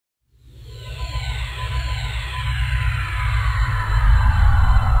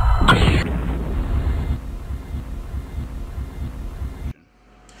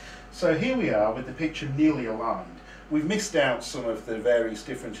So here we are with the picture nearly aligned. We've missed out some of the various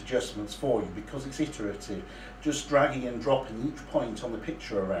different adjustments for you because it's iterative, just dragging and dropping each point on the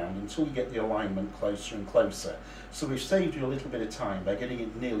picture around until you get the alignment closer and closer. So we've saved you a little bit of time by getting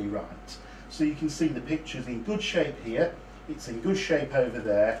it nearly right. So you can see the picture's in good shape here, it's in good shape over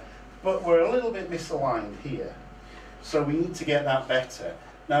there, but we're a little bit misaligned here. So we need to get that better.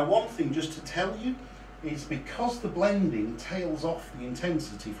 Now, one thing just to tell you is because the blending tails off the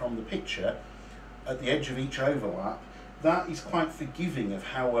intensity from the picture at the edge of each overlap, that is quite forgiving of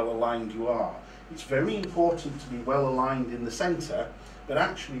how well aligned you are. It's very important to be well aligned in the centre, but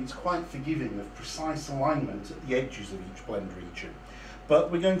actually it's quite forgiving of precise alignment at the edges of each blend region.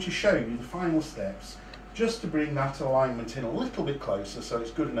 But we're going to show you the final steps just to bring that alignment in a little bit closer so it's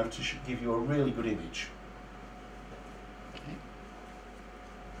good enough to give you a really good image. Okay.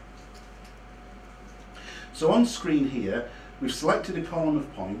 So on screen here, we've selected a column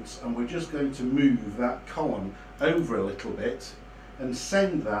of points and we're just going to move that column over a little bit and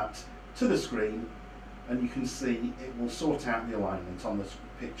send that to the screen, and you can see it will sort out the alignment on the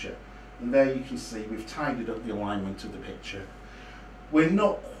picture. And there you can see we've tidied up the alignment of the picture. We're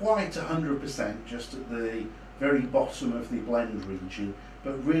not quite 100% just at the very bottom of the blend region,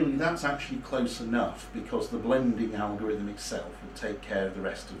 but really that's actually close enough because the blending algorithm itself will take care of the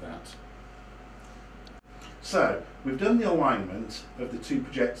rest of that. So, we've done the alignment of the two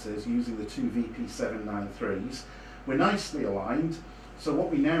projectors using the two VP793s. We're nicely aligned, so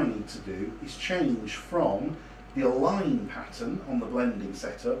what we now need to do is change from the align pattern on the blending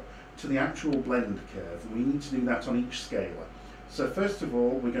setup to the actual blend curve, and we need to do that on each scaler. So first of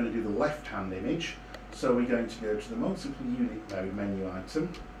all, we're going to do the left-hand image, so we're going to go to the multiple unit mode menu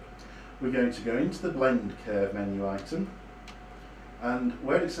item, we're going to go into the blend curve menu item, and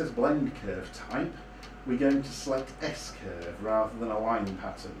where it says blend curve type, we're going to select S-curve rather than align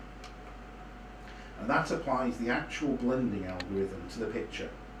pattern. And that applies the actual blending algorithm to the picture.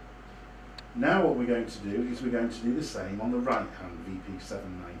 Now what we're going to do is we're going to do the same on the right-hand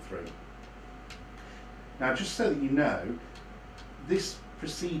VP793. Now just so that you know, this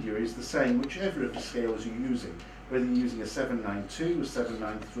procedure is the same whichever of the scales you're using, whether you're using a 792, a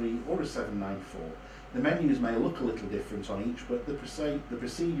 793 or a 794. The menus may look a little different on each, but the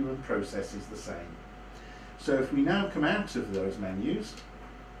procedure and process is the same. So if we now come out of those menus,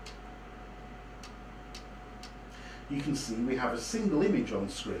 you can see we have a single image on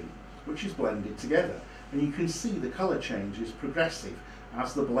screen, which is blended together. And you can see the colour change is progressive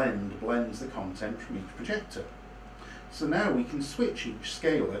as the blend blends the content from each projector. So now we can switch each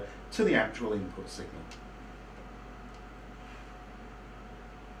scaler to the actual input signal.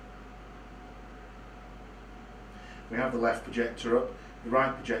 We have the left projector up, the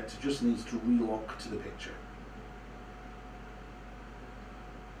right projector just needs to relock to the picture.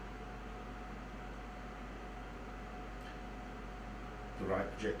 The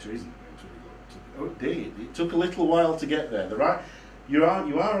right projector isn't going to relock. Oh, it did. It took a little while to get there. You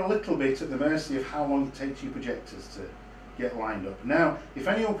are a little bit at the mercy of how long it takes your projectors to get lined up. Now, if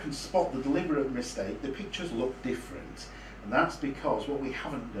anyone can spot the deliberate mistake, the pictures look different. And that's because what we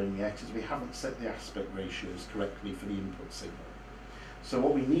haven't done yet is we haven't set the aspect ratios correctly for the input signal. So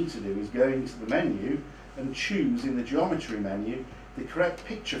what we need to do is go into the menu and choose in the geometry menu the correct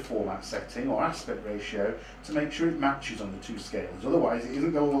picture format setting or aspect ratio to make sure it matches on the two scales. Otherwise it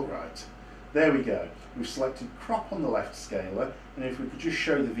isn't going to look right. There we go. We've selected crop on the left scaler, and if we could just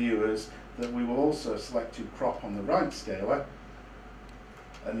show the viewers that we will also selected crop on the right scaler,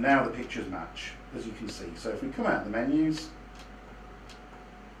 and now the pictures match, as you can see. So if we come out of the menus,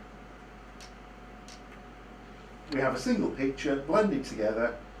 we have a single picture blended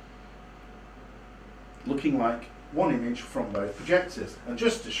together, looking like one image from both projectors. And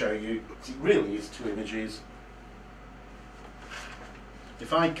just to show you, it really is two images.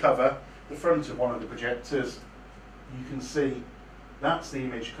 If I cover the front of one of the projectors, you can see that's the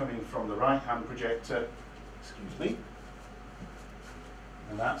image coming from the right-hand projector, excuse me,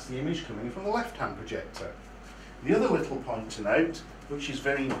 and that's the image coming from the left-hand projector. The other little point to note, which is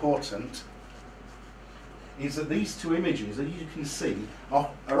very important, is that these two images, as you can see,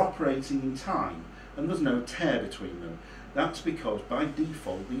 are operating in time, and there's no tear between them. That's because by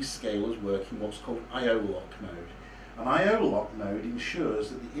default these scalers work in what's called I/O lock mode. An I/O lock mode ensures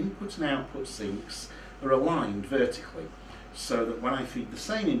that the input and output sinks are aligned vertically, so that when I feed the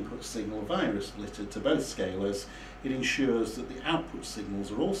same input signal via a splitter to both scalers, it ensures that the output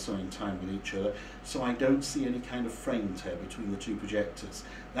signals are also in time with each other, so I don't see any kind of frame tear between the two projectors.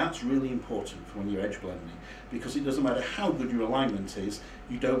 That's really important for when you're edge blending, because it doesn't matter how good your alignment is,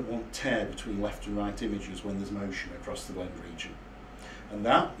 you don't want tear between left and right images when there's motion across the blend region. and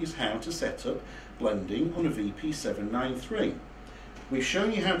that is how to set up blending on a VP793. We've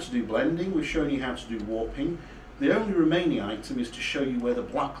shown you how to do blending, we've shown you how to do warping. The only remaining item is to show you where the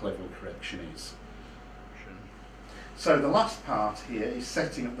black level correction is. So the last part here is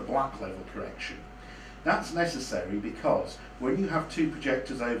setting up the black level correction. That's necessary because when you have two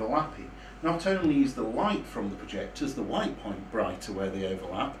projectors overlapping, not only is the light from the projectors, the white point, brighter where they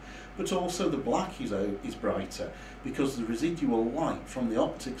overlap, but also the black is brighter because the residual light from the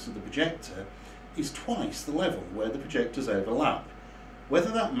optics of the projector is twice the level where the projectors overlap.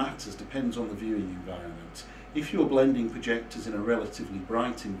 Whether that matters depends on the viewing environment. If you're blending projectors in a relatively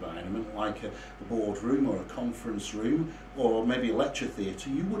bright environment, like a boardroom or a conference room, or maybe a lecture theatre,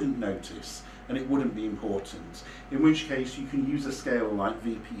 you wouldn't notice, and it wouldn't be important. In which case you can use a scaler like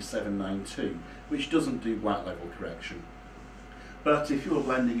VP792, which doesn't do black level correction. But if you're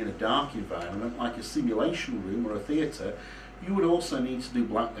blending in a dark environment, like a simulation room or a theatre, you would also need to do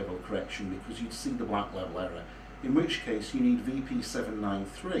black level correction because you'd see the black level error. In which case you need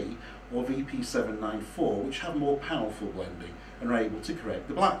VP793 or VP794, which have more powerful blending and are able to correct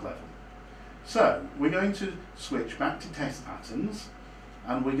the black level. So we're going to switch back to test patterns,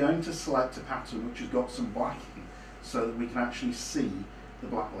 and we're going to select a pattern which has got some blacking so that we can actually see the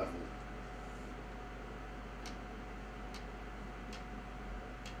black level.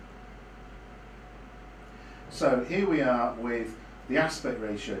 So here we are with the aspect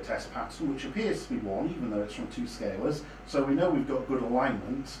ratio test pattern, which appears to be 1, even though it's from 2 scalars, so we know we've got good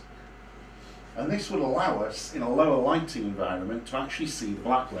alignment. And this would allow us, in a lower lighting environment, to actually see the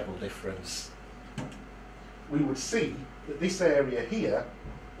black level difference. We would see that this area here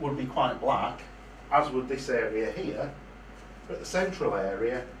would be quite black, as would this area here, but the central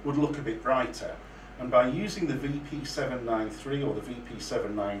area would look a bit brighter. And by using the VP793 or the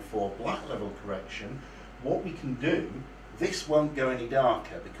VP794 black level correction, what we can do, this won't go any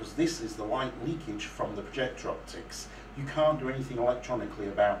darker because this is the light leakage from the projector optics. You can't do anything electronically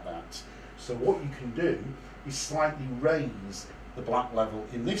about that. So what you can do is slightly raise the black level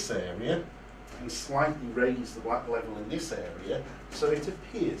in this area and slightly raise the black level in this area so it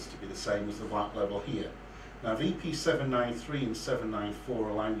appears to be the same as the black level here. Now VP793 and 794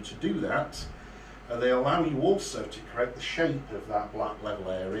 allow you to do that. They allow you also to correct the shape of that black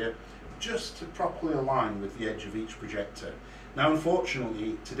level area just to properly align with the edge of each projector. Now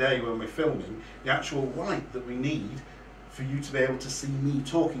unfortunately today when we're filming, the actual light that we need for you to be able to see me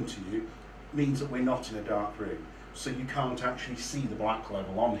talking to you means that we're not in a dark room, so you can't actually see the black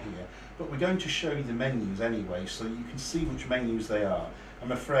level on here. But we're going to show you the menus anyway so that you can see which menus they are.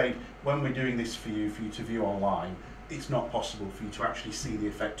 I'm afraid when we're doing this for you to view online, it's not possible for you to actually see the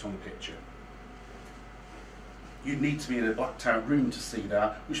effect on the picture. You'd need to be in a blacked out room to see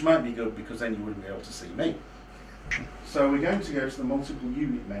that, which might be good because then you wouldn't be able to see me. So we're going to go to the multiple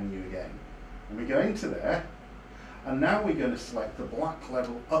unit menu again, and we go into there, and now we're going to select the black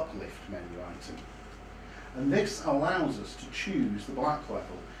level uplift menu item. And this allows us to choose the black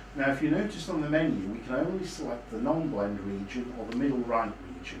level. Now if you notice on the menu, we can only select the non-blend region or the middle right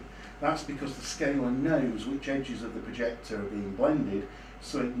region. That's because the scaler knows which edges of the projector are being blended,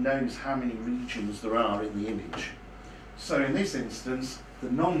 so it knows how many regions there are in the image. So in this instance,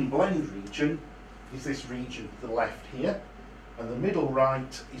 the non-blend region is this region to the left here, and the middle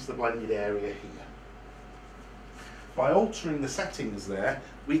right is the blended area here. By altering the settings there,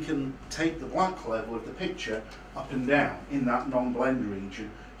 we can take the black level of the picture up and down in that non-blend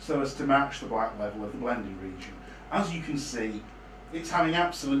region so as to match the black level of the blended region. As you can see, it's having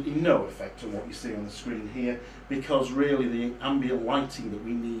absolutely no effect on what you see on the screen here, because really the ambient lighting that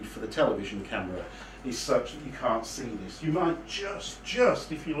we need for the television camera is such that you can't see this. You might just,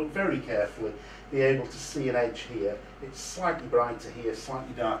 if you look very carefully, be able to see an edge here. It's slightly brighter here,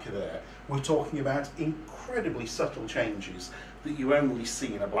 slightly darker there. We're talking about incredibly subtle changes that you only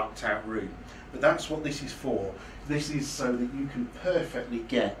see in a blacked out room. But that's what this is for. This is so that you can perfectly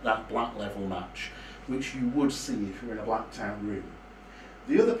get that black level match, which you would see if you're in a blacked out room.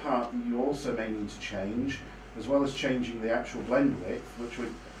 The other part that you also may need to change, as well as changing the actual blend width, which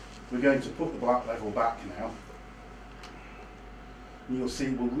we're going to put the black level back now, and you'll see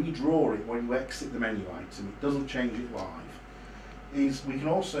we'll redraw it when you exit the menu item, it doesn't change it live, is we can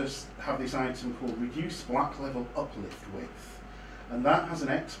also have this item called Reduce Black Level Uplift Width, and that has an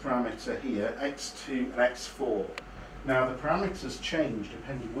X parameter here, X2 and X4. Now the parameters change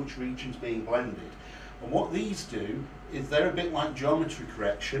depending which region's being blended, and what these do is they're a bit like geometry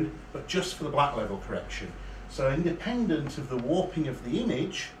correction, but just for the black level correction. So independent of the warping of the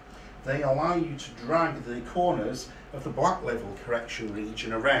image, they allow you to drag the corners of the black level correction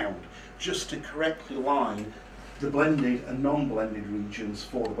region around, just to correctly align the blended and non-blended regions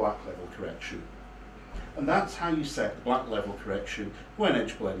for the black level correction. And that's how you set the black level correction when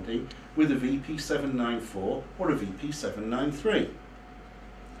edge blending with a VP794 or a VP793.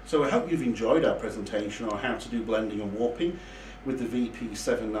 So I hope you've enjoyed our presentation on how to do blending and warping with the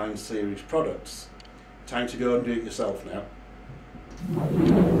VP79 series products. Time to go and do it yourself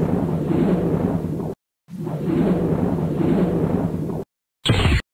now.